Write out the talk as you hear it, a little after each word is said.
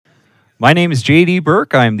My name is JD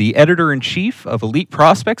Burke. I'm the editor-in-chief of Elite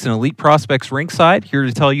Prospects and Elite Prospects Ringside, here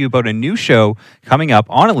to tell you about a new show coming up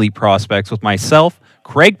on Elite Prospects with myself,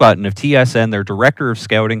 Craig Button of TSN, their director of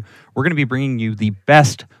scouting. We're going to be bringing you the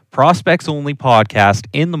best prospects-only podcast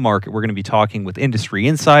in the market. We're going to be talking with industry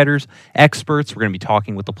insiders, experts. We're going to be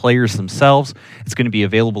talking with the players themselves. It's going to be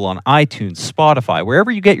available on iTunes, Spotify,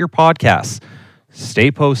 wherever you get your podcasts.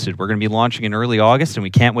 Stay posted. We're going to be launching in early August, and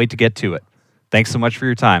we can't wait to get to it. Thanks so much for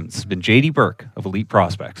your time. This has been JD Burke of Elite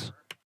Prospects.